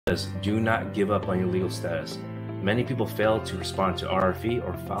Do not give up on your legal status. Many people fail to respond to RFE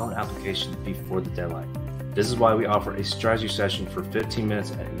or file an application before the deadline. This is why we offer a strategy session for 15 minutes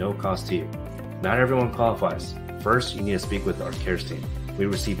at no cost to you. Not everyone qualifies. First, you need to speak with our CARES team. We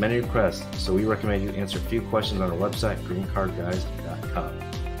receive many requests, so we recommend you answer a few questions on our website,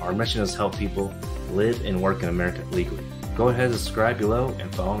 greencardguys.com. Our mission is to help people live and work in America legally. Go ahead and subscribe below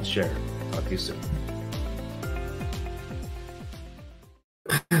and follow and share. Talk to you soon.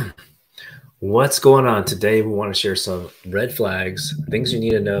 What's going on? Today we want to share some red flags, things you need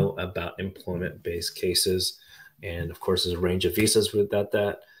to know about employment-based cases. And of course, there's a range of visas about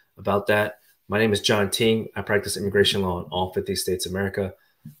that. My name is John Ting. I practice immigration law in all 50 states of America,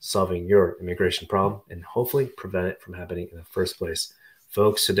 solving your immigration problem and hopefully prevent it from happening in the first place.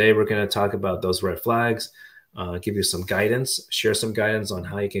 Folks, today we're going to talk about those red flags, give you some guidance, share some guidance on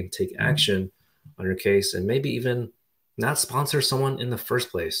how you can take action on your case, and maybe even not sponsor someone in the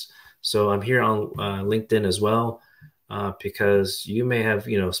first place. So I'm here on LinkedIn as well because you may have,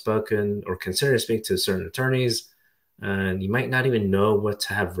 spoken or considered to speak to certain attorneys, and you might not even know what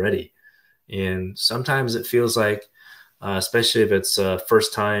to have ready. And sometimes it feels like, especially if it's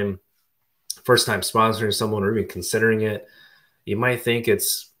first time sponsoring someone or even considering it, you might think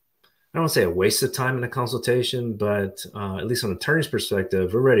it's, I don't want to say a waste of time in a consultation, but at least from an attorney's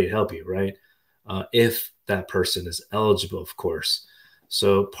perspective, we're ready to help you, right? If that person is eligible, of course.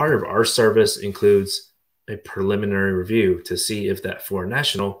 So part of our service includes a preliminary review to see if that foreign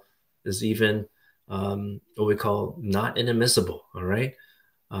national is even what we call not inadmissible, all right?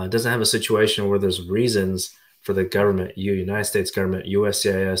 It doesn't have a situation where there's reasons for the government, United States government,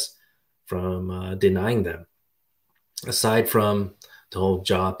 USCIS, from denying them, aside from the whole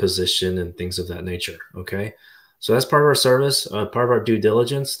job position and things of that nature, okay? So that's part of our service, part of our due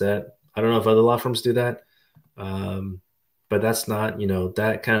diligence that I don't know if other law firms do that. But that's not,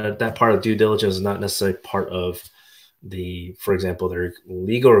 that part of due diligence is not necessarily part of the, for example, the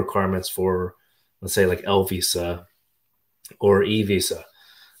legal requirements for, let's say, like L visa or E visa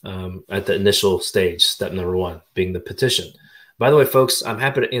at the initial stage, step number one, being the petition. By the way, folks, I'm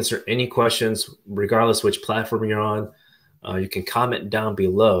happy to answer any questions, regardless which platform you're on. You can comment down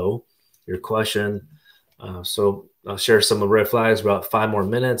below your question. So I'll share some of the red flags, about 5 more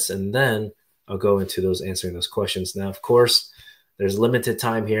minutes, and then I'll go into answering those questions. Now, of course, there's limited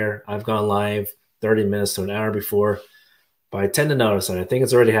time here. I've gone live 30 minutes to an hour before, but I tend to notice, and I think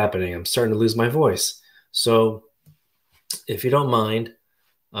it's already happening, I'm starting to lose my voice. So if you don't mind,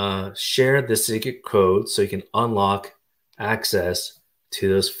 share the secret code so you can unlock access to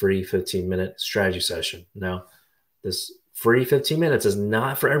this free 15-minute strategy session. Now, this free 15 minutes is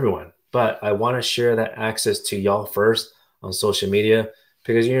not for everyone, but I want to share that access to y'all first on social media,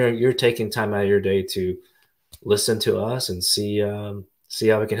 because you're taking time out of your day to listen to us and see how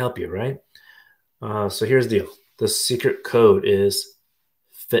we can help you, right? So here's the deal. The secret code is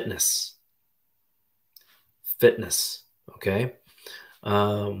fitness. Fitness, okay?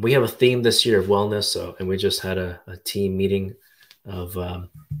 We have a theme this year of wellness, and we just had a team meeting of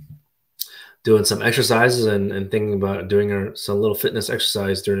doing some exercises and thinking about doing some little fitness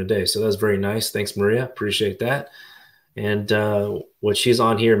exercise during the day. So that's very nice. Thanks, Maria. Appreciate that. And what she's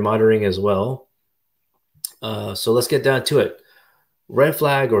on here monitoring as well. So let's get down to it. Red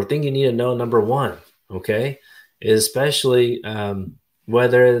flag or thing you need to know, number one, okay, is especially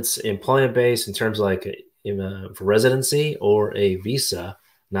whether it's employment-based in terms of like for residency or a visa,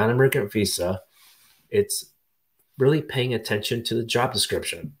 non-immigrant visa, it's really paying attention to the job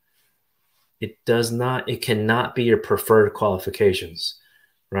description. It cannot be your preferred qualifications,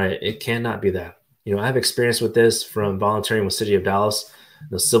 right? It cannot be that. I have experience with this from volunteering with City of Dallas,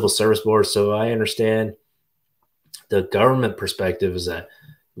 the Civil Service Board. So I understand the government perspective is that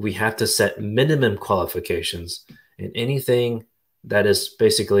we have to set minimum qualifications, and anything that is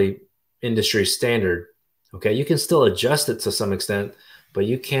basically industry standard. Okay. You can still adjust it to some extent, but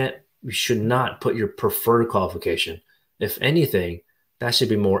you should not put your preferred qualification. If anything, that should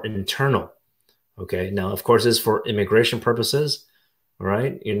be more internal. Okay. Now, of course, this is for immigration purposes. All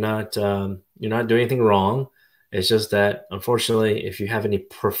right. You're not doing anything wrong. It's just that, unfortunately, if you have any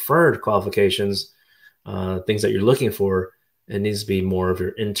preferred qualifications, things that you're looking for, it needs to be more of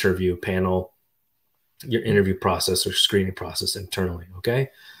your interview panel, your interview process or screening process internally. Okay.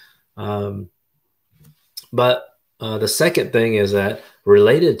 But the second thing is that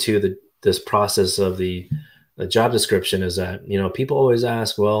related to this process of the job description is that, people always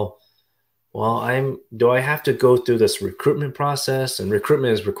ask, well, do I have to go through this recruitment process? And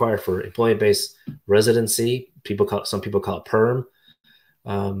recruitment is required for employee-based residency. Some people call it PERM.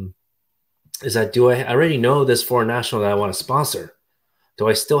 Is that, do I already know this foreign national that I want to sponsor? Do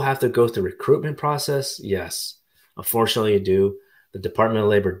I still have to go through recruitment process? Yes. Unfortunately, you do. The Department of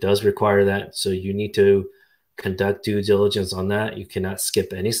Labor does require that. So you need to conduct due diligence on that. You cannot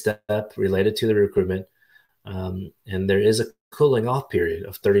skip any step related to the recruitment. And there is a cooling off period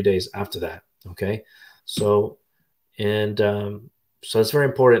of 30 days after that. Okay. So, so it's very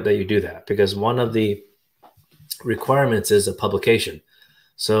important that you do that, because one of the requirements is a publication.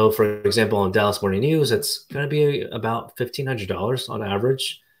 So, for example, on Dallas Morning News, it's going to be about $1,500 on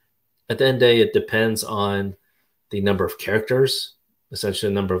average. At the end of the day, it depends on the number of characters,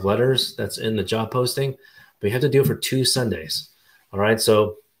 essentially the number of letters that's in the job posting. But you have to do it for 2 Sundays. All right.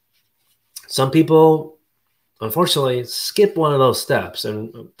 So some people, unfortunately, skip one of those steps,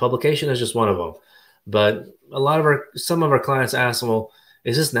 and publication is just one of them. But some of our clients ask, well,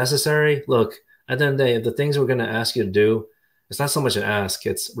 is this necessary? Look, at the end of the day, the things we're going to ask you to do, it's not so much an ask,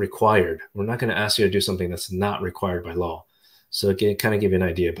 it's required. We're not going to ask you to do something that's not required by law. So it kind of give you an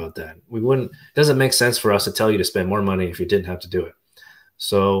idea about that. It doesn't make sense for us to tell you to spend more money if you didn't have to do it.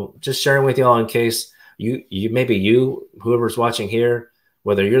 So just sharing with y'all in case whoever's watching here,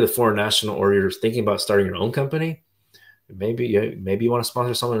 whether you're the foreign national or you're thinking about starting your own company, maybe you want to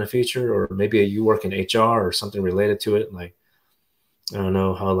sponsor someone in the future, or maybe you work in HR or something related to it. Like, I don't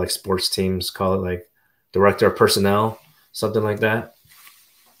know how like sports teams call it, like director of personnel, something like that.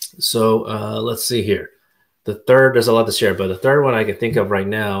 So let's see here. There's a lot to share, but the third one I can think of right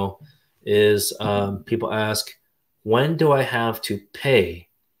now is people ask, when do I have to pay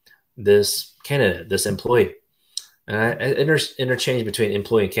this candidate, this employee? And I interchange between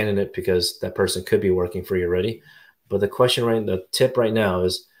employee and candidate because that person could be working for you already. But the tip right now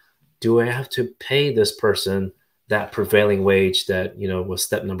is, do I have to pay this person that prevailing wage that, was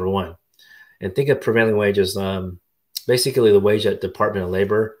step number 1? And think of prevailing wage as basically the wage that Department of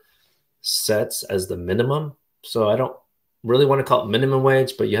Labor sets as the minimum. So I don't really want to call it minimum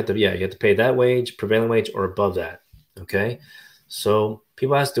wage, but you have to pay that wage, prevailing wage, or above that. Okay. So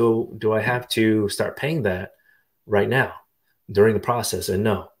people ask, do I have to start paying that right now during the process? And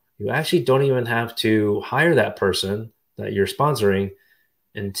no, you actually don't even have to hire that person that you're sponsoring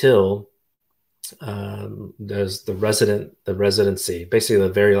until there's the residency, basically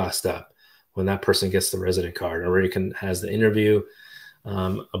the very last step, when that person gets the resident card, or has the interview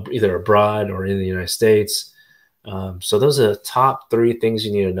either abroad or in the United States. So those are the top 3 things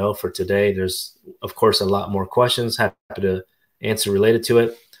you need to know for today. There's, of course, a lot more questions. Happy to answer related to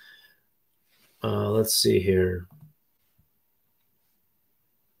it. Let's see here.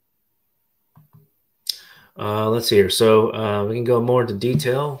 So we can go more into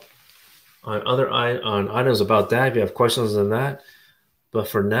detail on items about that if you have questions on that. But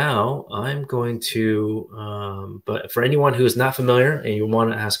for now, I'm going to, but for anyone who is not familiar and you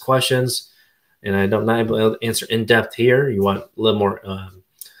want to ask questions, and I'm not able to answer in depth here, you want a little more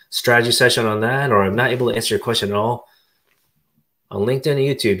strategy session on that, or I'm not able to answer your question at all, on LinkedIn and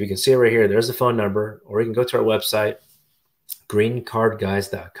YouTube, you can see it right here. There's the phone number, or you can go to our website,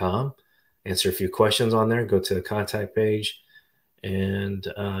 greencardguys.com, answer a few questions on there, go to the contact page, and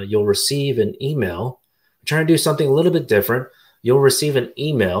you'll receive an email. I'm trying to do something a little bit different. You'll receive an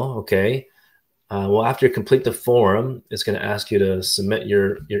email, okay? Well, after you complete the form, it's going to ask you to submit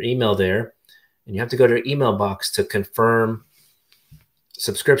your email there, and you have to go to your email box to confirm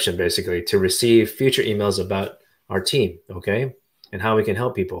subscription, basically, to receive future emails about our team, okay? And how we can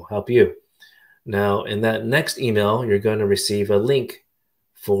help you. Now, in that next email, you're going to receive a link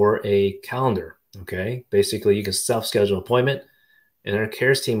for a calendar, okay? Basically, you can self-schedule an appointment, and our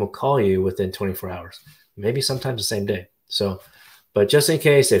cares team will call you within 24 hours, maybe sometimes the same day. So, but just in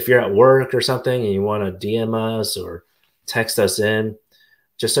case, if you're at work or something and you want to DM us or text us in,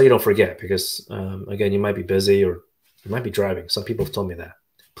 just so you don't forget, because again, you might be busy or you might be driving. Some people have told me that.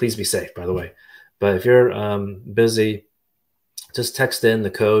 Please be safe, by the way. But if you're busy, just text in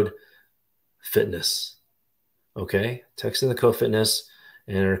the code fitness. Okay, text in the code fitness,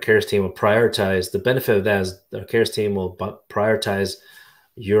 and our cares team will prioritize. The benefit of that is our cares team will prioritize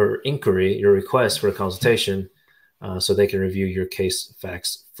your inquiry, your request for a consultation, so they can review your case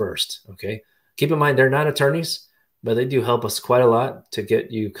facts first. Okay, keep in mind they're not attorneys, but they do help us quite a lot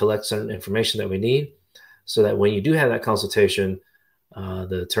to collect certain information that we need, so that when you do have that consultation,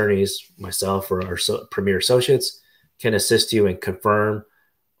 the attorneys, myself, or our premier associates can assist you and confirm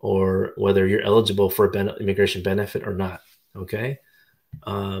or whether you're eligible for immigration benefit or not. Okay.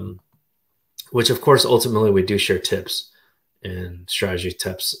 Which of course, ultimately we do share tips and strategy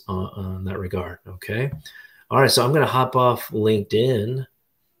tips on that regard. Okay. All right. So I'm going to hop off LinkedIn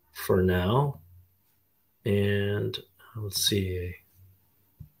for now. And let's see.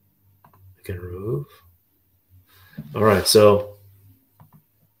 I can remove. All right. So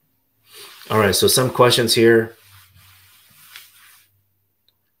All right, so some questions here.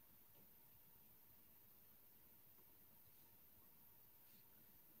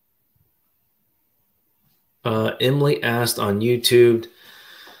 Emily asked on YouTube,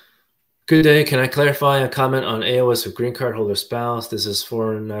 good day. Can I clarify a comment on AOS of green card holder spouse? This is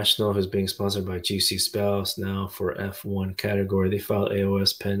foreign national who's being sponsored by GC spouse now for F1 category. They filed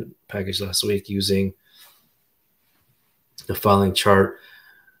AOS pen package last week using the filing chart.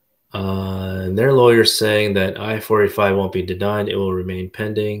 And their lawyer saying that I-485 won't be denied. It will remain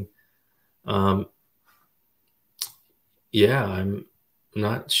pending. Yeah, I'm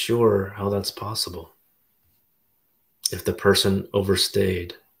not sure how that's possible. If the person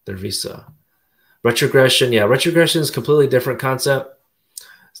overstayed their visa. Retrogression, yeah, retrogression is a completely different concept.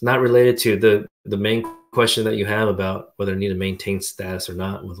 It's not related to the main question that you have about whether you need to maintain status or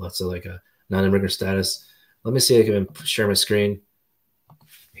not with, let's say, like a non-immigrant status. Let me see if I can share my screen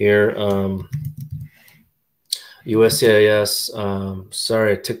here. USCIS,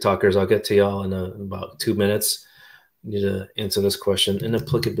 sorry, TikTokers, I'll get to y'all in about 2 minutes. I need to answer this question.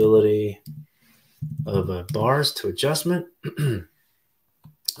 Inapplicability of bars to adjustment. I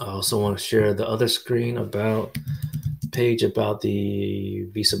also want to share the other screen about page about the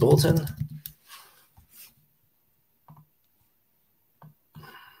visa bulletin.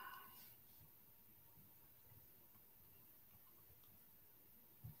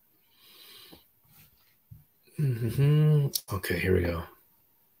 Okay, here we go.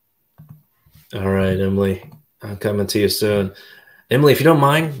 All right, Emily, I'm coming to you soon. Emily, if you don't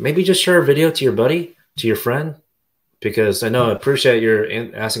mind, maybe just share a video to your buddy, to your friend, because I know I appreciate your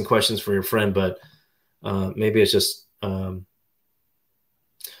asking questions for your friend, but maybe it's just, oh,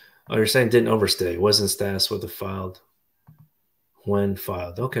 you're saying didn't overstay, wasn't status with the filed, when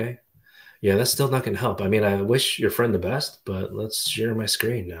filed. Okay. Yeah, that's still not going to help. I mean, I wish your friend the best, but let's share my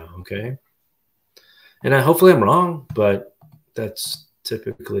screen now, okay? And hopefully I'm wrong, but that's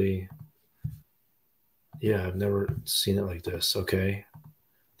typically, yeah, I've never seen it like this, okay?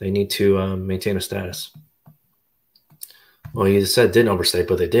 They need to maintain a status. Well, you said didn't overstay,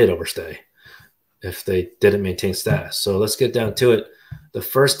 but they did overstay if they didn't maintain status. So let's get down to it. The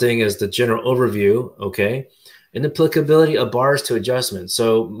first thing is the general overview, okay? Inapplicability of bars to adjustment.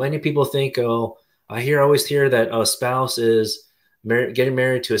 So many people think, oh, I always hear that a spouse is getting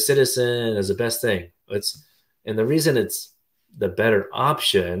married to a citizen is the best thing. And the reason it's the better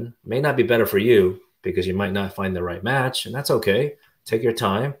option may not be better for you because you might not find the right match, and that's okay. Take your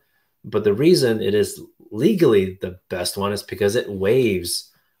time. But the reason it is legally the best one is because it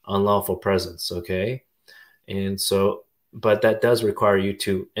waives unlawful presence, okay? And so, but that does require you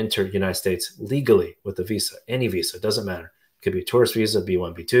to enter the United States legally with a visa, any visa, doesn't matter. It could be a tourist visa,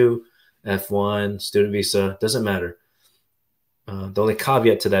 B1, B2, F1, student visa, doesn't matter. The only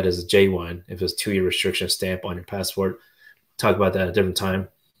caveat to that is a J1, if it's 2-year restriction stamp on your passport. Talk about that at a different time.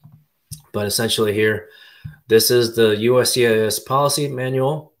 But essentially here, this is the USCIS policy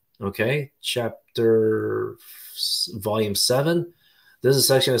manual, okay? Chapter volume 7. This is a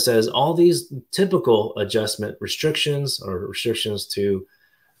section that says all these typical adjustment restrictions or restrictions to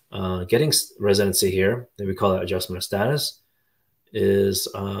getting residency here, that we call that adjustment of status, is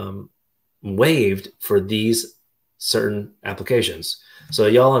waived for these certain applications. So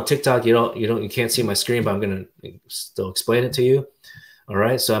y'all on TikTok, you can't see my screen, but I'm going to still explain it to you. All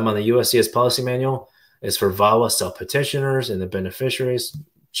right. So I'm on the USCIS policy manual. It's for VAWA self-petitioners and the beneficiaries,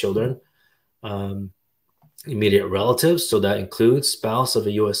 children, immediate relatives. So that includes spouse of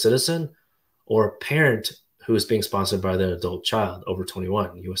a U.S. citizen or parent who is being sponsored by their adult child over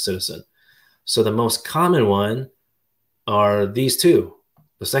 21, U.S. citizen. So the most common one are these two.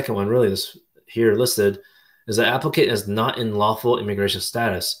 The second one really is here listed is the applicant is not in lawful immigration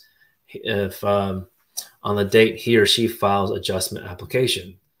status if on the date he or she files adjustment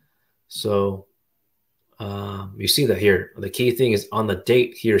application. So you see that here. The key thing is on the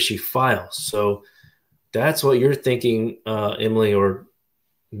date he or she files. So that's what you're thinking, Emily, or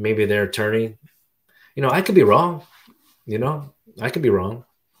maybe their attorney. I could be wrong. I could be wrong.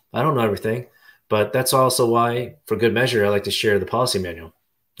 I don't know everything. But that's also why, for good measure, I like to share the policy manual.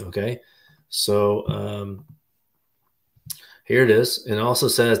 Okay. So here it is. And it also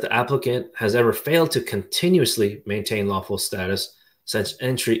says the applicant has ever failed to continuously maintain lawful status since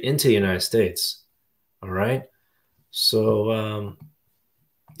entry into the United States. All right. So,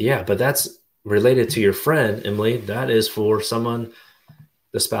 yeah, but that's related to your friend, Emily. That is for someone,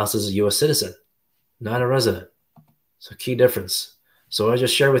 the spouse is a U.S. citizen, not a resident. So key difference. So I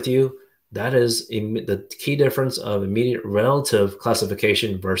just share with you, that is the key difference of immediate relative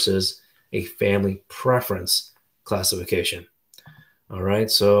classification versus a family preference classification. All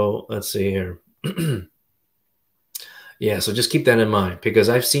right, so let's see here. Yeah, so just keep that in mind because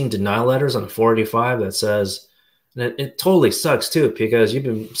I've seen denial letters on a 485 that says, and it totally sucks too because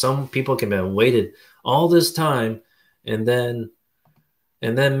some people can have waited all this time and then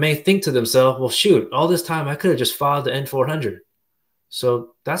may think to themselves, well, shoot, all this time I could have just filed the N400.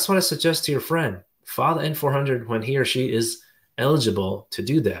 So that's what I suggest to your friend. File the N400 when he or she is eligible to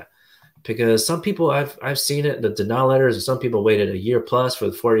do that. Because some people I've seen it, the denial letters, and some people waited a year plus for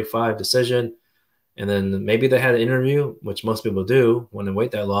the 485 decision. And then maybe they had an interview, which most people do when they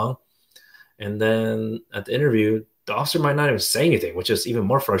wait that long. And then at the interview, the officer might not even say anything, which is even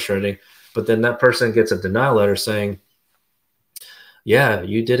more frustrating. But then that person gets a denial letter saying, yeah,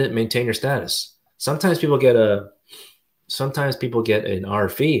 you didn't maintain your status. Sometimes people get an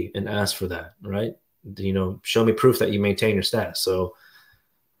RFE and ask for that, right? Show me proof that you maintain your status. So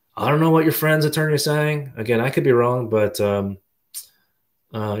I don't know what your friend's attorney is saying. Again, I could be wrong, but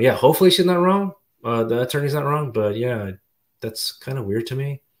yeah, hopefully she's not wrong. The attorney's not wrong, but yeah, that's kind of weird to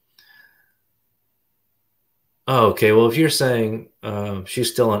me. Oh, okay, well, if you're saying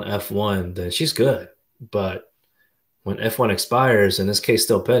she's still on F1, then she's good. But when F1 expires and this case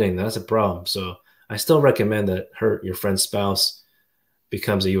still pending, that's a problem. So I still recommend that your friend's spouse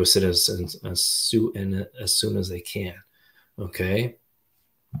becomes a U.S. citizen as soon as they can. Okay.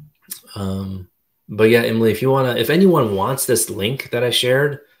 But yeah, Emily, if anyone wants this link that I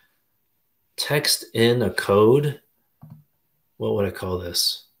shared, text in a code. What would I call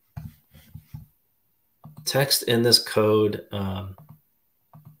this? Text in this code BAR,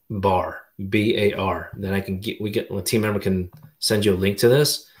 BAR. Then a team member can send you a link to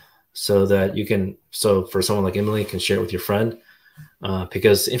this so that for someone like Emily can share it with your friend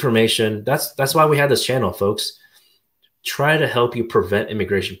because information, that's why we have this channel, folks. Try to help you prevent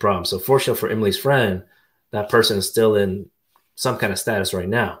immigration problems. So fortunately for Emily's friend, that person is still in some kind of status right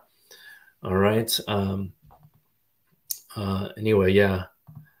now. All right. Anyway, yeah.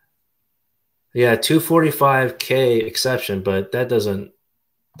 Yeah, 245K exception, but that doesn't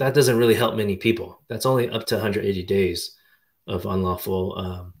really help many people. That's only up to 180 days of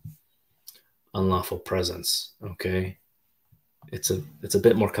unlawful presence. Okay. It's a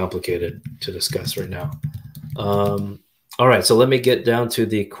bit more complicated to discuss right now. All right, so let me get down to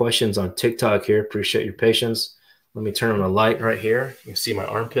the questions on TikTok here. Appreciate your patience. Let me turn on a light right here. You can see my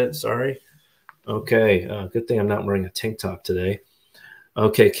armpit, sorry. Okay, good thing I'm not wearing a tank top today.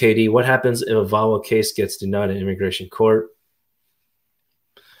 Okay, Katie, what happens if a VAWA case gets denied in immigration court?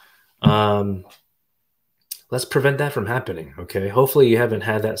 Let's prevent that from happening, okay? Hopefully you haven't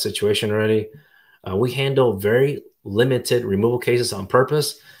had that situation already. We handle very limited removal cases on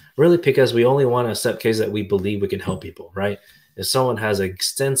purpose, really because we only want to accept cases that we believe we can help people, right? If someone has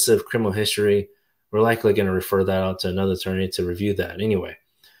extensive criminal history, we're likely going to refer that out to another attorney to review that anyway.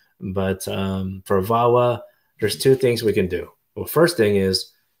 But for VAWA, there's two things we can do. Well, first thing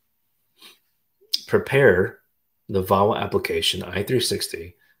is prepare the VAWA application,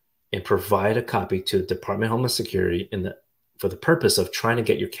 I-360, and provide a copy to the Department of Homeland Security for the purpose of trying to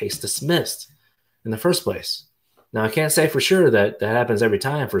get your case dismissed in the first place. Now, I can't say for sure that happens every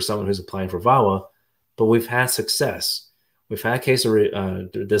time for someone who's applying for VAWA, but we've had success. We've had cases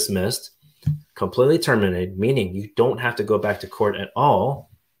dismissed, completely terminated, meaning you don't have to go back to court at all.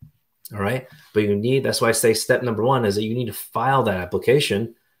 All right. But that's why I say step number one is that you need to file that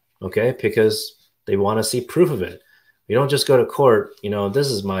application. Okay. Because they want to see proof of it. You don't just go to court. This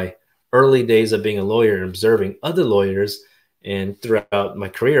is my early days of being a lawyer and observing other lawyers. And throughout my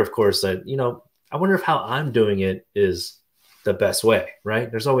career, of course, that, I wonder if how I'm doing it is the best way,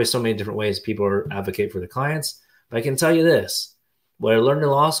 right? There's always so many different ways people advocate for their clients. But I can tell you this, what I learned in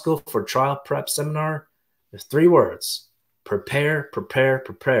law school for trial prep seminar is 3 words: prepare, prepare,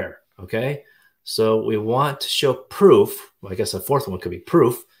 prepare. Okay. So we want to show proof. Well, I guess a fourth one could be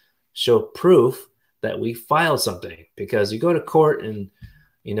proof. Show proof that we filed something, because you go to court and,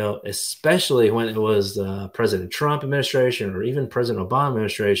 especially when it was the President Trump administration or even President Obama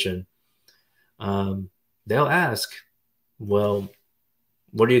administration, they'll ask, well,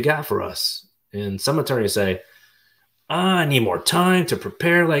 what do you got for us? And some attorneys say, I need more time to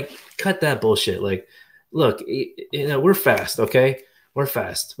prepare. Like, cut that bullshit. Like, look, we're fast. Okay. We're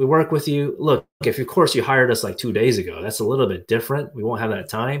fast. We work with you. Look, if of course you hired us like 2 days ago, that's a little bit different. We won't have that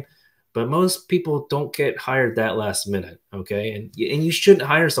time, but most people don't get hired that last minute. Okay. And you shouldn't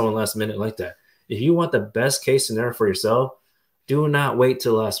hire someone last minute like that. If you want the best case scenario for yourself, do not wait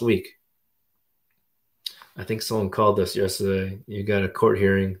till last week. I think someone called us yesterday. You got a court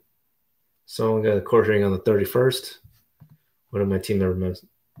hearing. Someone got a court hearing on the 31st. What did my team member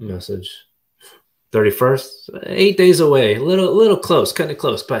message? 31st, 8 days away, a little close, kind of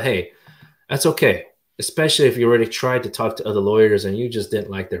close, but hey, that's okay. Especially if you already tried to talk to other lawyers and you just didn't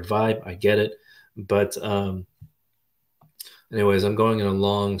like their vibe. I get it. But anyways, I'm going in a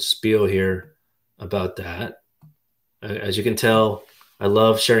long spiel here about that. As you can tell, I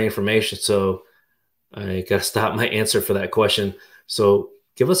love sharing information, so I got to stop my answer for that question. So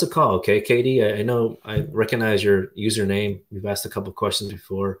give us a call, okay, Katie? I know I recognize your username. We've asked a couple questions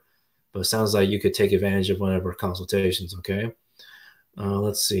before, but it sounds like you could take advantage of one of our consultations, okay?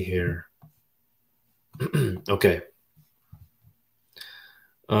 Let's see here. Okay.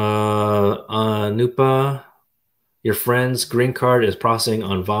 Nupa, your friend's green card is processing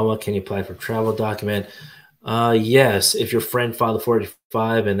on VAWA. Can you apply for travel document? Yes, if your friend filed a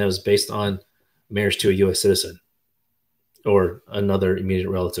 45 and that was based on marriage to a U.S. citizen or another immediate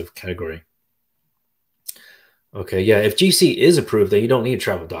relative category. Okay, yeah, if GC is approved, then you don't need a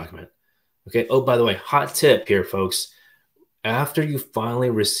travel document. Okay, oh, by the way, hot tip here, folks. After you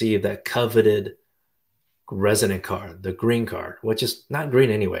finally receive that coveted resident card, the green card, which is not green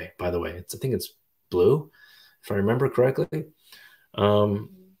anyway, by the way. I think it's blue, if I remember correctly.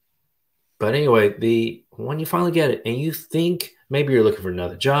 But anyway, when you finally get it and you think maybe you're looking for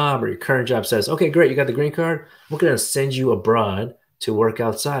another job or your current job says, okay, great, you got the green card. We're going to send you abroad to work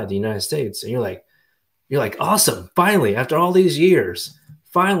outside the United States. And you're like, awesome. Finally, after all these years,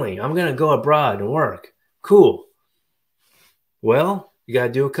 finally, I'm going to go abroad and work. Cool. Well, you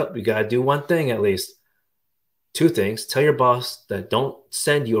got to do one thing at least. Two things. Tell your boss that don't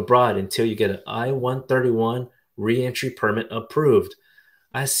send you abroad until you get an I-131 reentry permit approved.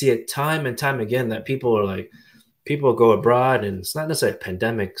 I see it time and time again that people go abroad and it's not necessarily a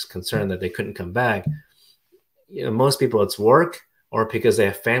pandemic's concern that they couldn't come back. You know, most people it's work or because they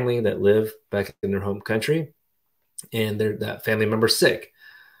have family that live back in their home country and that family member's sick.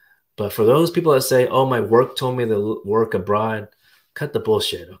 But for those people that say, oh, my work told me to work abroad, cut the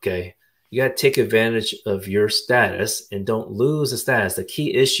bullshit, okay? You got to take advantage of your status and don't lose the status. The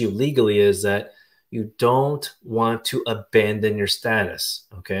key issue legally is that you don't want to abandon your status,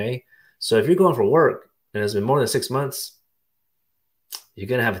 okay? So if you're going for work and it's been more than 6 months, you're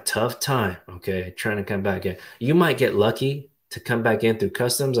going to have a tough time, okay, trying to come back in. You might get lucky to come back in through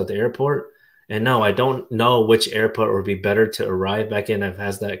customs at the airport. And no, I don't know which airport would be better to arrive back in. I've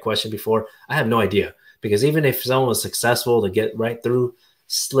asked that question before. I have no idea because even if someone was successful to get right through,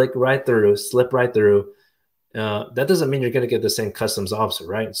 slip right through, that doesn't mean you're going to get the same customs officer,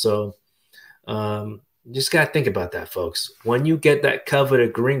 right? So you just got to think about that, folks. When you get that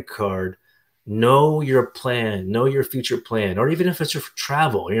coveted green card, know your plan, know your future plan, or even if it's your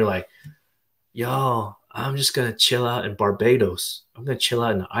travel, and you're like, y'all, I'm just going to chill out in Barbados. I'm going to chill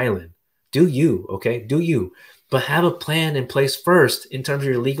out in the island. Do you, okay? Do you. But have a plan in place first in terms of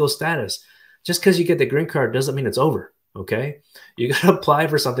your legal status. Just because you get the green card doesn't mean it's over, okay? You got to apply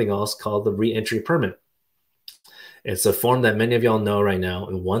for something else called the reentry permit. It's a form that many of y'all know right now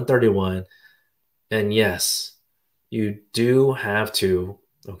in 131. And yes, you do have to,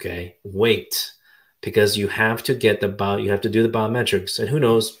 okay, wait because you have to get you have to do the biometrics. And who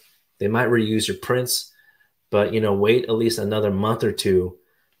knows, they might reuse your prints, but, wait at least another month or two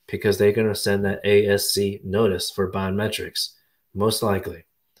because they're going to send that ASC notice for biometrics, most likely.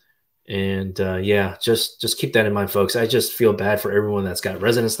 And yeah, just keep that in mind, folks. I just feel bad for everyone that's got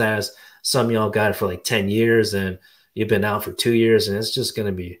resident status. Some of y'all got it for like 10 years and you've been out for 2 years, and it's going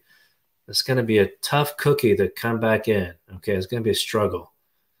to be a tough cookie to come back in. Okay, it's going to be a struggle.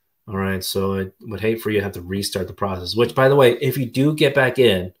 All right, so I would hate for you to have to restart the process, which, by the way, if you do get back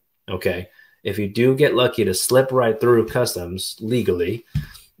in, okay, if you do get lucky to slip right through customs legally,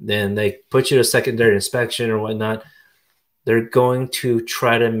 then they put you to secondary inspection or whatnot. They're going to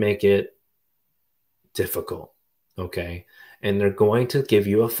try to make it difficult, okay? And they're going to give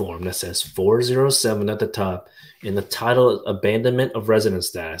you a form that says 407 at the top in the title, Abandonment of Residence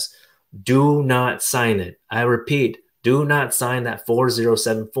Status. Do not sign it. I repeat, do not sign that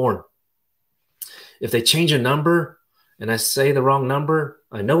 407 form. If they change a number and I say the wrong number,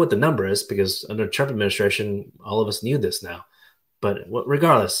 I know what the number is because under Trump administration, all of us knew this now. But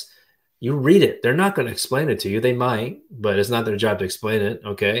regardless, you read it. They're not going to explain it to you. They might, but it's not their job to explain it,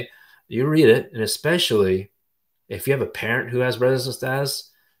 okay? You read it, and especially if you have a parent who has residence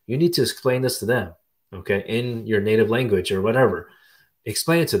status, you need to explain this to them, okay, in your native language or whatever.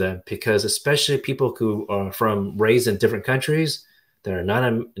 Explain it to them because especially people who are raised in different countries that are not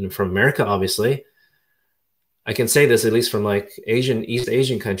from America, obviously. I can say this at least from like East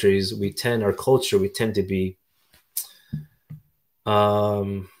Asian countries, our culture, we tend to be,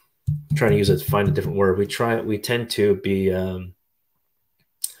 I'm trying to use it to find a different word. We tend to be,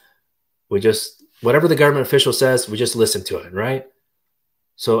 we just whatever the government official says, we just listen to it, right?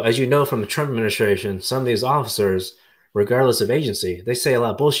 So as you know from the Trump administration, some of these officers, regardless of agency, they say a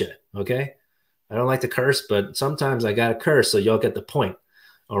lot of bullshit, okay? I don't like to curse, but sometimes I got to curse so y'all get the point,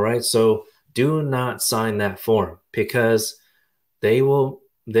 all right? So do not sign that form because they will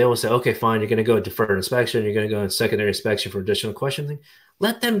say, okay, fine, you're going to go deferred inspection, you're going to go in secondary inspection for additional questioning.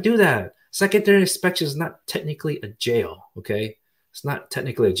 Let them do that. Secondary inspection is not technically a jail, okay? It's not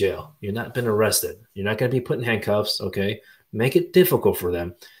technically a jail. You're not been arrested. You're not going to be put in handcuffs, okay? Make it difficult for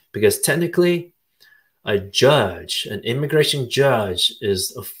them because technically a judge, an immigration judge,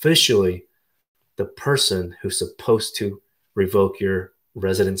 is officially the person who's supposed to revoke your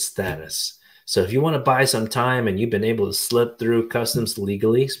resident status. So if you want to buy some time and you've been able to slip through customs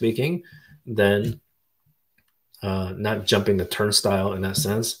legally speaking, then not jumping the turnstile in that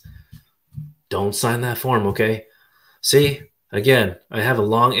sense, don't sign that form, okay? See, again, I have a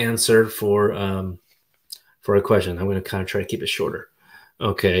long answer for a question. I'm going to kind of try to keep it shorter.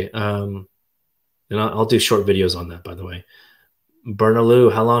 Okay. And I'll do short videos on that, by the way.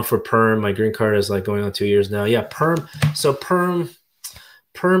 Bernaloo, how long for perm? My green card is like going on 2 years now. Yeah, perm. So perm,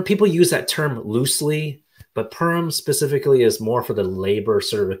 people use that term loosely, but perm specifically is more for the labor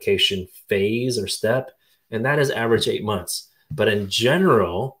certification phase or step, and that is average 8 months. But in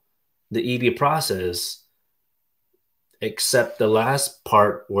general, the EB process, except the last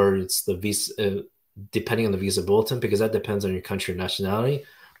part where it's the visa, depending on the visa bulletin, because that depends on your country and nationality.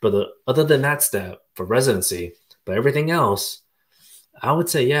 But other than that step for residency, but everything else, I would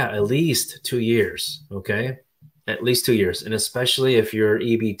say, yeah, at least 2 years, okay? At least 2 years. And especially if you're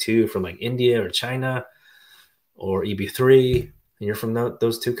EB2 from like India or China or EB3, and you're from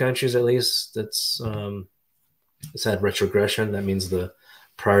those two countries at least, it's had retrogression. That means the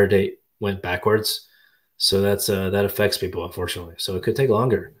prior date went backwards. So that's that affects people, unfortunately. So it could take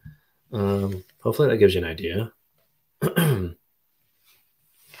longer. Hopefully that gives you an idea.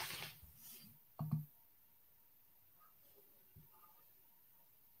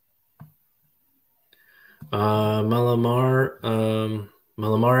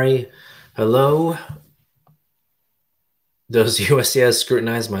 Malamari, hello. Does USCIS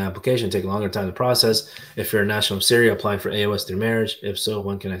scrutinize my application? Take a longer time to process. If you're a national of Syria applying for AOS through marriage, if so,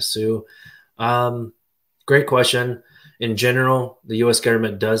 when can I sue? Great question. In general, the U.S.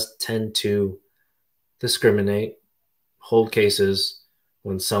 government does tend to discriminate, hold cases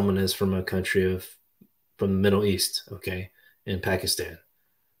when someone is from a country from the Middle East, okay, and Pakistan,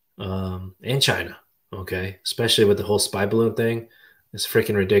 and China, okay, especially with the whole spy balloon thing. It's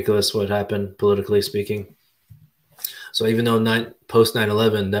freaking ridiculous what happened politically speaking. So even though post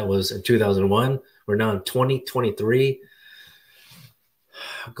 9/11, that was in 2001, we're now in 2023.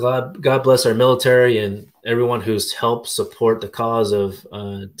 God bless our military and everyone who's helped support the cause of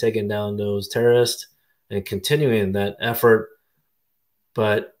taking down those terrorists and continuing that effort.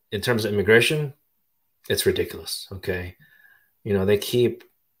 But in terms of immigration, it's ridiculous. Okay, you know, they keep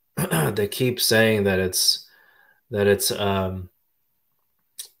saying that it's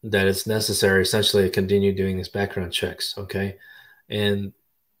necessary essentially to continue doing these background checks. Okay, and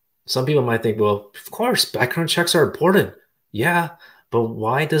some people might think, well, of course, background checks are important. Yeah. But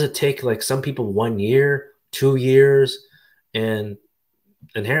why does it take like some people 1 year, 2 years? And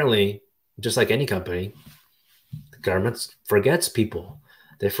inherently, just like any company, the government forgets people.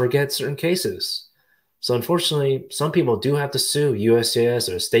 They forget certain cases. So unfortunately, some people do have to sue USCIS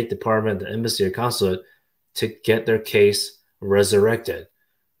or State Department, the embassy or consulate to get their case resurrected,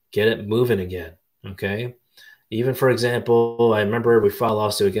 get it moving again. Okay. Even for example, I remember we filed a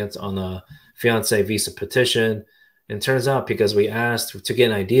lawsuit against on the fiance visa petition. And it turns out because we asked to get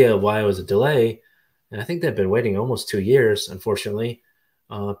an idea of why it was a delay, and I think they've been waiting almost 2 years, unfortunately,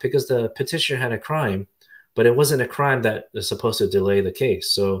 because the petitioner had a crime, but it wasn't a crime that is supposed to delay the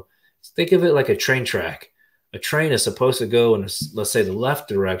case. So think of it like a train track. A train is supposed to go in, let's say, the left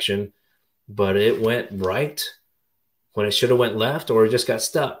direction, but it went right when it should have went left, or it just got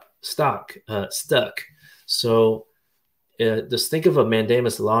stuck. So just think of a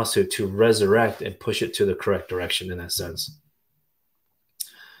mandamus lawsuit to resurrect and push it to the correct direction in that sense.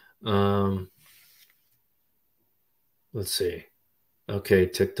 Let's see. Okay,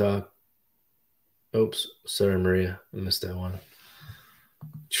 TikTok. Oops, sorry, Maria. I missed that one.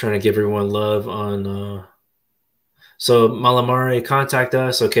 Trying to give everyone love on... So Malamari, contact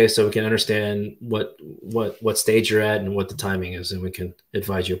us, okay, so we can understand what stage you're at and what the timing is, and we can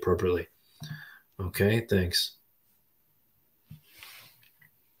advise you appropriately. Okay, thanks.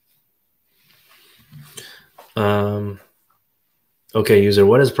 Okay, user,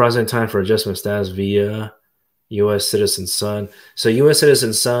 what is processing time for adjustment status via U.S. citizen son. So U.S.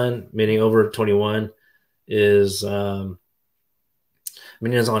 citizen son, meaning over 21, is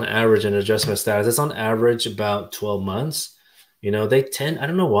meaning it's on average an adjustment status. It's on average about 12 months. You know, they tend, I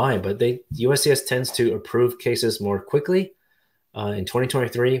don't know why, but USCIS tends to approve cases more quickly in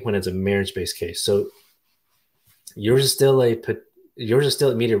 2023 when it's a marriage-based case. So yours is still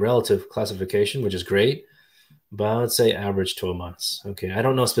immediate relative classification, which is great, but I would say average 12 months. Okay, I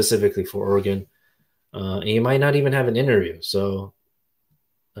don't know specifically for Oregon. And you might not even have an interview. So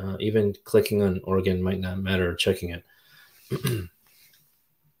even clicking on Oregon might not matter or checking it.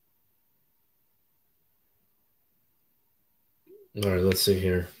 All right, let's see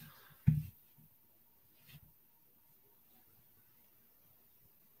here.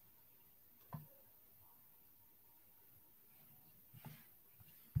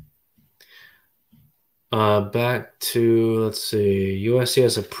 Back to, let's see,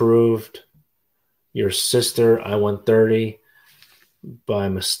 USCIS approved your sister I-130 by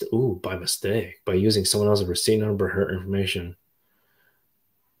mistake, by using someone else's receipt number, her information.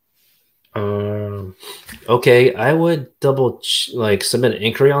 Okay, I would submit an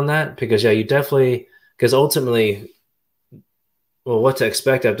inquiry on that, because yeah, you definitely, because ultimately, well, what to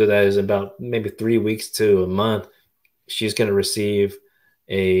expect after that is about maybe 3 weeks to a month, she's going to receive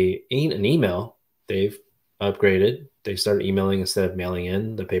an email. They've upgraded. They started emailing instead of mailing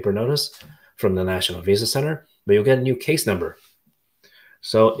in the paper notice from the National Visa Center, but you'll get a new case number.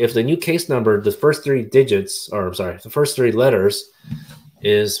 So if the new case number, the first three letters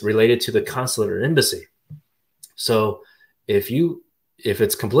is related to the consulate or embassy. So if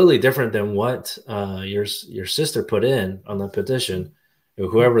it's completely different than what your sister put in on the petition, or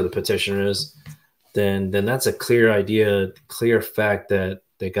whoever the petitioner is, then that's a clear fact that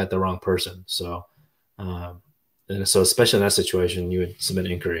they got the wrong person. So, and so especially in that situation, you would submit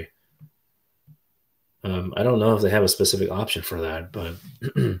an inquiry. I don't know if they have a specific option for that, but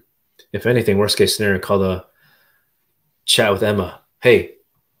if anything, worst case scenario, call the chat with Emma. Hey,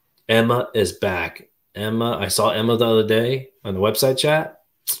 Emma is back. I saw Emma the other day on the website chat.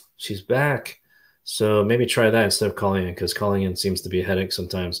 She's back. So maybe try that instead of calling in, because calling in seems to be a headache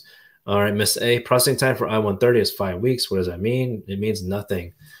sometimes. All right, Miss A, processing time for I-130 is 5 weeks. What does that mean? It means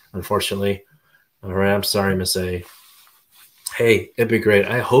nothing, unfortunately. All right, I'm sorry, Miss A. Hey, it'd be great.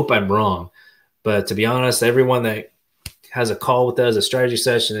 I hope I'm wrong. But to be honest, everyone that has a call with us, a strategy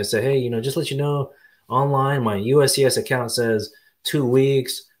session, they say, hey, just let you know, online, my USCIS account says 2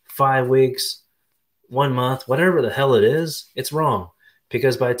 weeks, 5 weeks, 1 month, whatever the hell it is, it's wrong.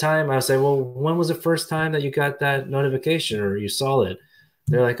 Because by the time I say, well, when was the first time that you got that notification or you saw it?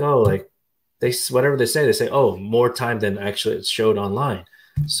 They're like, oh, whatever they say, oh, more time than actually it showed online.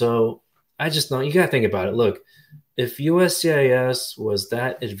 So I just know, you got to think about it. Look, if USCIS was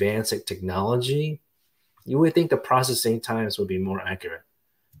that advanced technology, you would think the processing times would be more accurate,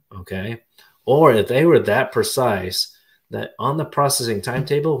 okay? Or if they were that precise that on the processing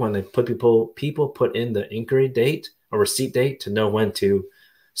timetable, when they put people put in the inquiry date or receipt date to know when to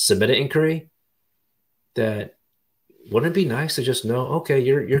submit an inquiry, that wouldn't it be nice to just know, okay,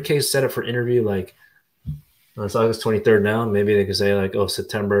 your case set up for interview, like it's August 23rd now, maybe they could say like, oh,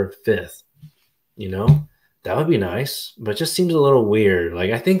 September 5th, that would be nice, but it just seems a little weird. Like,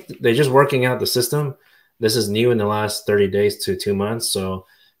 I think they're just working out the system. This is new in the last 30 days to 2 months. So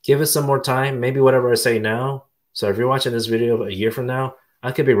give it some more time. Maybe whatever I say now. So if you're watching this video a year from now,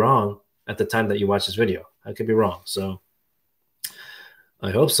 I could be wrong at the time that you watch this video. I could be wrong. So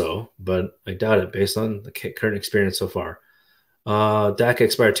I hope so, but I doubt it based on the current experience so far. DACA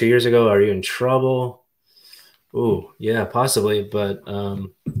expired 2 years ago. Are you in trouble? Ooh, yeah, possibly. But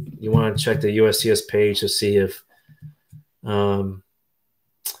you want to check the USCIS page to see if, yeah,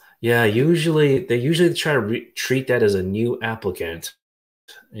 they usually try to treat that as a new applicant.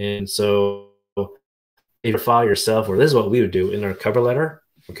 And so if you file yourself, or this is what we would do in our cover letter,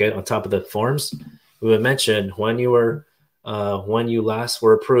 okay, on top of the forms, we would mention when you last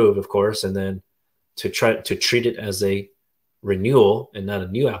were approved, of course, and then to try to treat it as a renewal and not a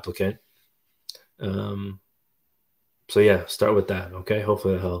new applicant. So yeah, start with that, okay?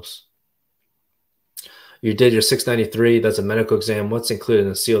 Hopefully that helps. You did your 693. That's a medical exam. What's included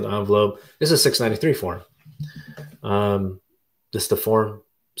in a sealed envelope? This is a 693 form. This is the form.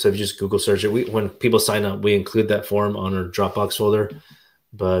 So if you just Google search it, when people sign up, we include that form on our Dropbox folder,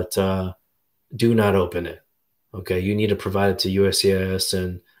 but do not open it. Okay, you need to provide it to USCIS,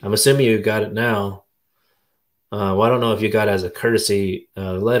 and I'm assuming you got it now. Well, I don't know if you got it as a courtesy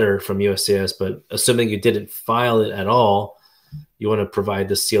letter from USCIS, but assuming you didn't file it at all, you want to provide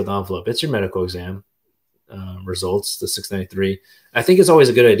the sealed envelope. It's your medical exam results, the 693. I think it's always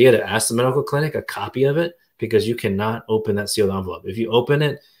a good idea to ask the medical clinic a copy of it, because you cannot open that sealed envelope. If you open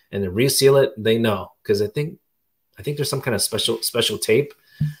it and then reseal it, they know, because I think there's some kind of special tape.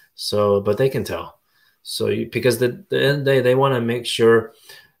 So, but they can tell. So, because the end of the day, they want to make sure,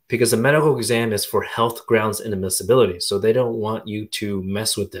 because the medical exam is for health grounds inadmissibility. So they don't want you to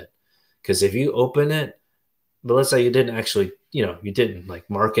mess with it. Because if you open it, but let's say you didn't actually, you didn't like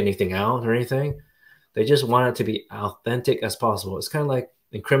mark anything out or anything. They just want it to be authentic as possible. It's kind of like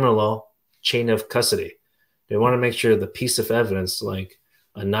in criminal law, chain of custody. They want to make sure the piece of evidence, like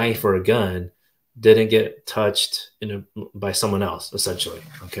a knife or a gun, didn't get touched by someone else, essentially.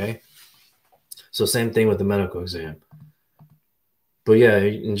 Okay. So same thing with the medical exam. But yeah,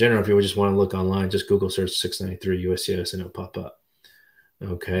 in general, if you just want to look online, just Google search 693 USCIS and it'll pop up.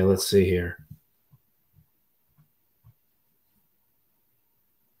 Okay, let's see here.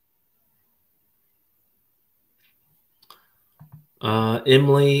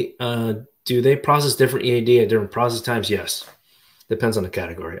 Emily, do they process different EAD at different process times? Yes. Depends on the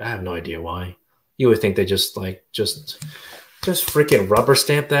category. I have no idea why. You would think they just freaking rubber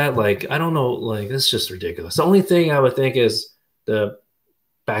stamp that. Like, I don't know. Like, it's just ridiculous. The only thing I would think is the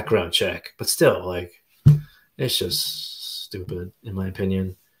background check, but still, like, it's just stupid in my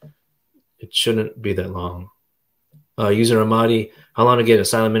opinion. It shouldn't be that long. User Amadi, how long to get an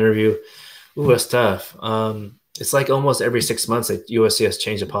asylum interview? Ooh, that's tough. It's like almost every 6 months that USCIS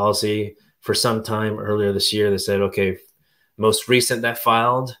changed the policy. For some time earlier this year, they said, okay, most recent that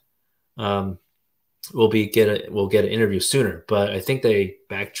filed, we'll get an interview sooner. But I think they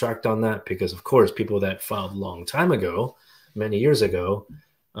backtracked on that because, of course, people that filed a long time ago, many years ago,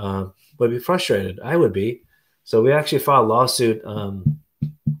 would be frustrated. I would be. So we actually filed a lawsuit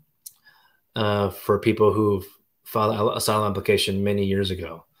for people who've filed an asylum application many years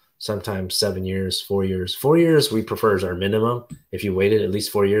ago. Sometimes 7 years, 4 years. 4 years we prefer as our minimum. If you waited at least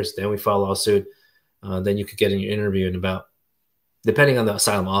 4 years, then we file a lawsuit. Then you could get in your interview in about, depending on the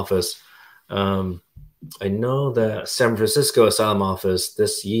asylum office. I know that San Francisco asylum office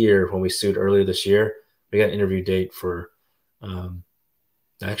this year, when we sued earlier this year, we got an interview date for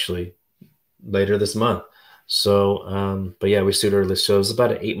actually later this month. So, but yeah, we sued earlier. So it was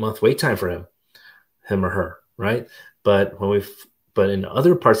about an 8-month wait time for him or her, right? But in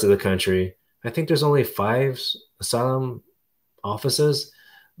other parts of the country, I think there's only 5 asylum offices,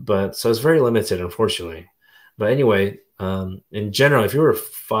 but so it's very limited, unfortunately. But anyway, in general, if you were to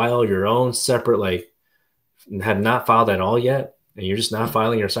file your own separate, like have not filed at all yet, and you're just not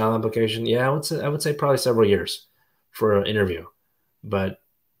filing your asylum application, yeah, I would say probably several years for an interview. But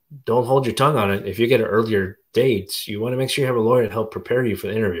don't hold your tongue on it. If you get an earlier date, you want to make sure you have a lawyer to help prepare you for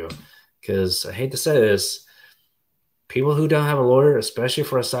the interview. Because I hate to say this, people who don't have a lawyer, especially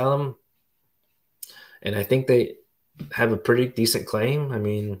for asylum, and I think they have a pretty decent claim. I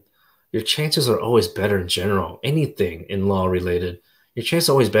mean, your chances are always better in general. Anything in law related, your chance is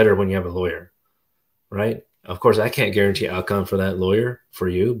always better when you have a lawyer, right? Of course, I can't guarantee outcome for that lawyer for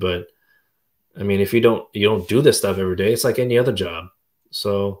you, but I mean, if you don't do this stuff every day, it's like any other job.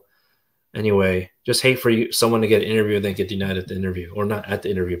 So anyway, just hate for someone to get an interview and then get denied at the interview, or not at the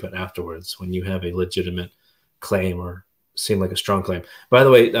interview, but afterwards when you have a legitimate claim or seem like a strong claim. By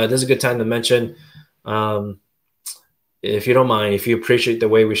the way, this is a good time to mention, if you don't mind, if you appreciate the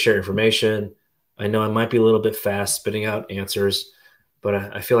way we share information, I know I might be a little bit fast spitting out answers, but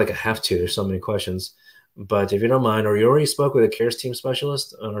I feel like I have to. There's so many questions. But if you don't mind, or you already spoke with a CARES team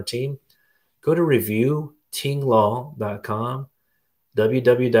specialist on our team, go to reviewtinglaw.com,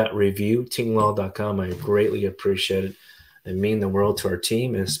 www.reviewtinglaw.com. I greatly appreciate it and mean the world to our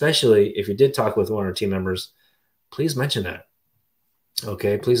team. And especially if you did talk with one of our team members, please mention that.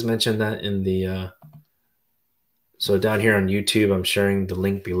 Okay, please mention that in the so down here on YouTube, I'm sharing the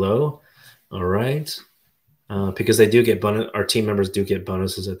link below. All right, because they do get our team members do get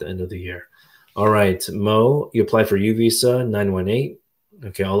bonuses at the end of the year. All right, Mo, you applied for U visa 918.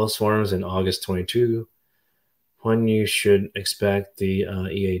 Okay, all those forms in August 22. When you should expect the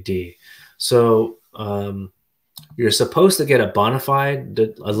EAD. So you're supposed to get a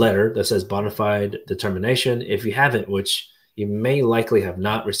letter that says bona fide determination. If you haven't, which you may likely have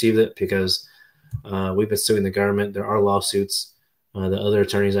not received it, because we've been suing the government. There are lawsuits. The other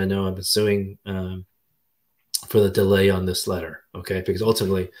attorneys I know have been suing for the delay on this letter. Okay, because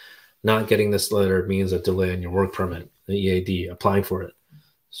ultimately, not getting this letter means a delay on your work permit, the EAD, applying for it.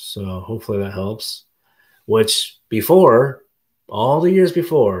 So hopefully that helps. Which before, all the years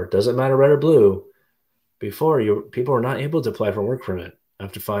before, doesn't matter red or blue, before people were not able to apply for work permit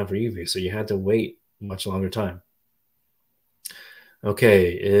after filing for UV, so you had to wait much longer time.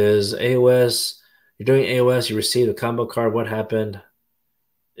 Okay, is AOS, you're doing AOS, you received a combo card, what happened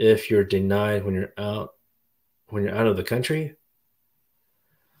if you're denied when you're out when you're out of the country.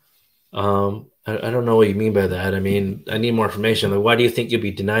 I don't know what you mean by that. I mean, I need more information. Like, why do you think you'll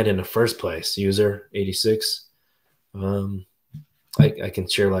be denied in the first place? User 86. I can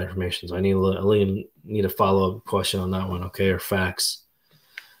share a lot of information. So I need a follow-up question on that one, okay, or facts.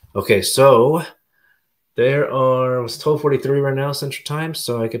 Okay, so it's 12:43 right now Central Time,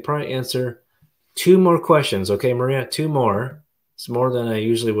 so I could probably answer 2 more questions. Okay, Maria, 2 more. It's more than I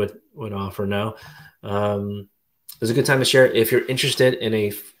usually would offer now. It's a good time to share. If you're interested in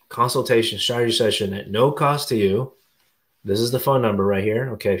a consultation strategy session at no cost to you, this is the phone number right here.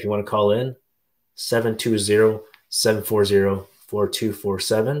 Okay, if you want to call in,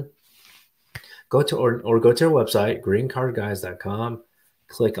 720-740-4247. Go to our website, greencardguys.com.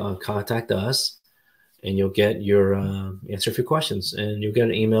 Click on Contact Us, and you'll get your answer a few questions, and you'll get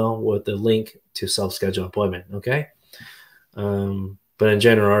an email with the link to self-schedule appointment. Okay. But in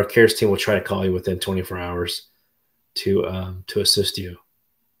general, our cares team will try to call you within 24 hours to assist you.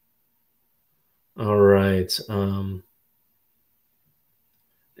 All right.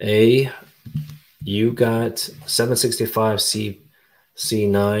 You got 765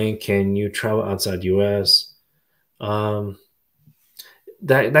 C9. Can you travel outside U.S.?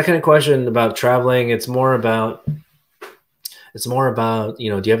 That kind of question about traveling, it's more about, do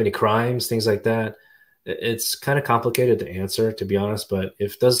you have any crimes, things like that. It's kind of complicated to answer, to be honest, but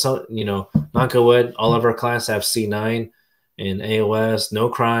if does knock on wood, all of our clients have C9 and AOS, no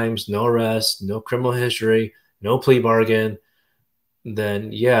crimes, no arrests, no criminal history, no plea bargain,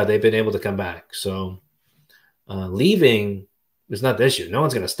 then yeah, they've been able to come back. So leaving is not the issue. No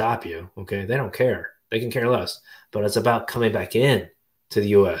one's going to stop you. Okay. They don't care. They can care less, but it's about coming back in to the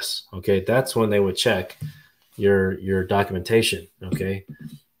US. Okay. That's when they would check your documentation. Okay.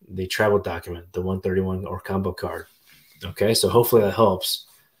 The travel document, the 131 or combo card. Okay. So hopefully that helps.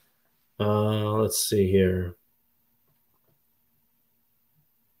 Let's see here.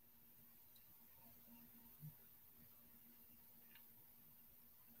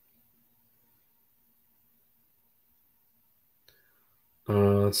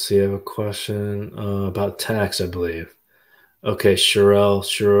 Let's see. I have a question about tax, I believe. Okay,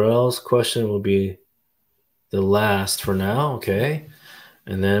 Sherelle's question will be the last for now. Okay,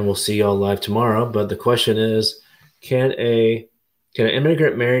 and then we'll see y'all live tomorrow. But the question is, can an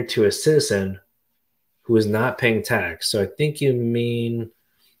immigrant married to a citizen who is not paying tax? So I think you mean,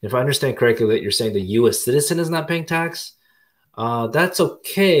 if I understand correctly, that you're saying the U.S. citizen is not paying tax. That's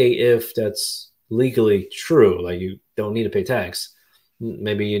okay if that's legally true. Like, you don't need to pay tax.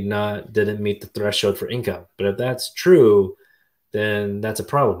 Maybe you didn't meet the threshold for income. But if that's true, then that's a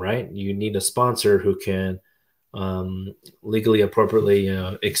problem, right? You need a sponsor who can legally, appropriately,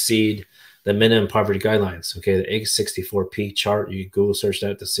 exceed the minimum poverty guidelines. Okay, the 864P chart. You Google search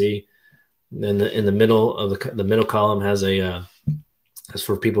that to see. In the middle of the middle column has is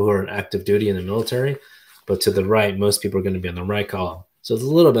for people who are in active duty in the military, but to the right, most people are going to be on the right column. So it's a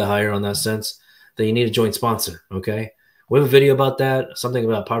little bit higher on that sense. That you need a joint sponsor. Okay. We have a video about that, something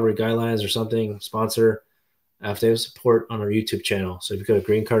about poverty guidelines or something, sponsor, affidavit support on our YouTube channel. So if you go to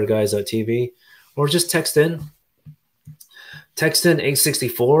greencardguys.tv or just text in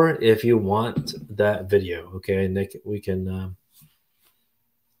 864 if you want that video. Okay. And we can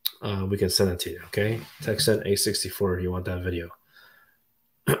send it to you. Okay. Text in 864 if you want that video.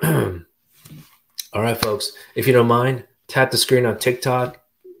 All right, folks, if you don't mind, tap the screen on TikTok,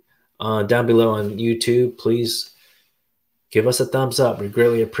 down below on YouTube, please give us a thumbs up. We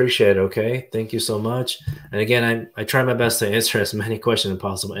greatly appreciate it, okay? Thank you so much. And again, I try my best to answer as many questions as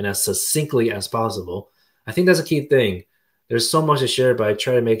possible and as succinctly as possible. I think that's a key thing. There's so much to share, but I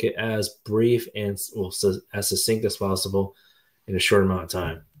try to make it as brief and as succinct as possible in a short amount of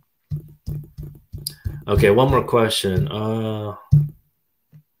time. Okay, one more question.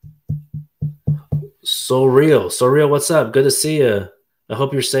 So real, what's up? Good to see you. I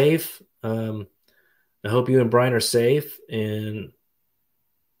hope you're safe. I hope you and Brian are safe, and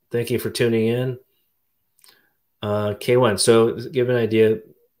thank you for tuning in. K1, so give an idea.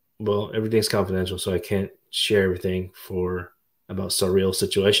 Well, everything's confidential, so I can't share everything about surreal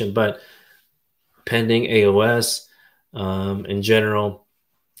situation, but pending AOS, in general,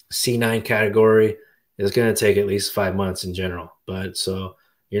 C9 category is going to take at least 5 months in general. But so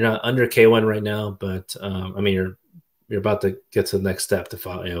you're not under K1 right now, but I mean, you're about to get to the next step to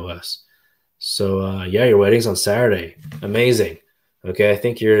file AOS. So yeah, your wedding's on Saturday. Amazing. Okay, I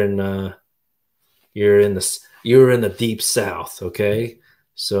think you're in the deep south. Okay,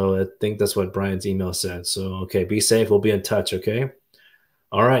 so I think that's what Brian's email said. So okay, be safe. We'll be in touch. Okay.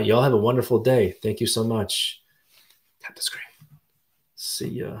 All right, y'all have a wonderful day. Thank you so much. Tap the screen. See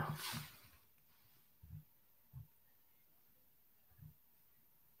ya.